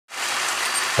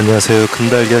안녕하세요,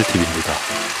 큰달걀TV입니다.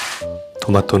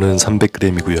 토마토는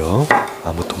 300g이고요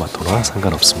아무 토마토나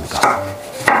상관없습니다.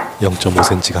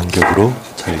 0.5cm 간격으로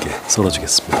잘게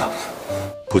썰어주겠습니다.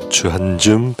 부추 한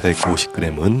줌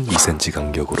 150g은 2cm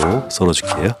간격으로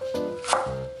썰어줄게요.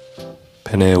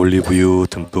 팬에 올리브유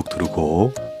듬뿍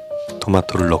두르고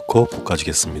토마토를 넣고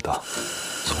볶아주겠습니다.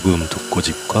 소금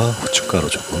 2꼬집과 후추가루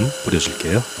조금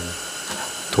뿌려줄게요.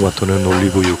 토마토는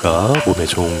올리브유가 몸에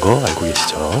좋은 거 알고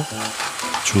계시죠?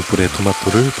 중불에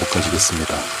토마토를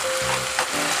볶아주겠습니다.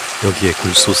 여기에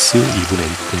굴소스 2분의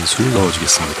 1큰술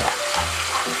넣어주겠습니다.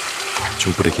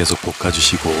 중불에 계속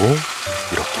볶아주시고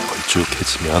이렇게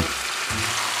걸쭉해지면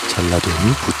잘라둔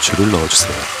부추를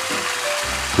넣어주세요.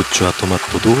 부추와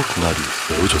토마토도 궁합이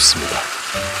매우 좋습니다.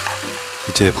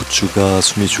 이제 부추가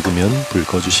숨이 죽으면 불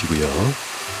꺼주시고요.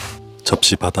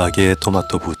 접시 바닥에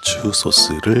토마토 부추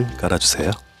소스를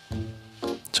깔아주세요.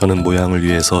 저는 모양을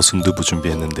위해서 순두부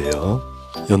준비했는데요.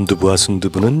 연두부와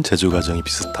순두부는 제조 과정이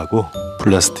비슷하고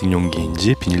플라스틱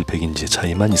용기인지 비닐팩인지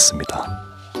차이만 있습니다.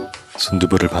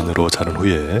 순두부를 반으로 자른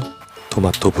후에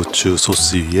토마토 부추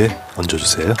소스 위에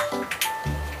얹어주세요.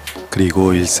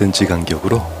 그리고 1cm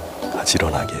간격으로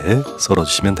가지런하게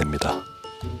썰어주시면 됩니다.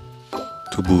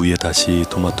 두부 위에 다시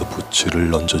토마토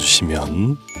부추를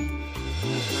얹어주시면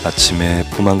아침에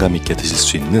포만감 있게 드실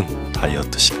수 있는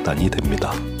다이어트 식단이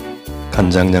됩니다.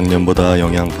 간장양념보다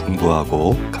영양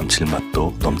풍부하고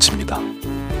감칠맛도 넘칩니다.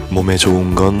 몸에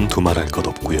좋은 건 두말할 것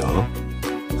없고요.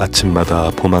 아침마다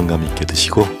포만감 있게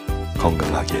드시고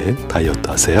건강하게 다이어트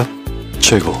하세요.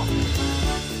 최고!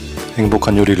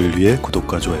 행복한 요리를 위해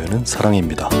구독과 좋아요는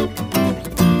사랑입니다.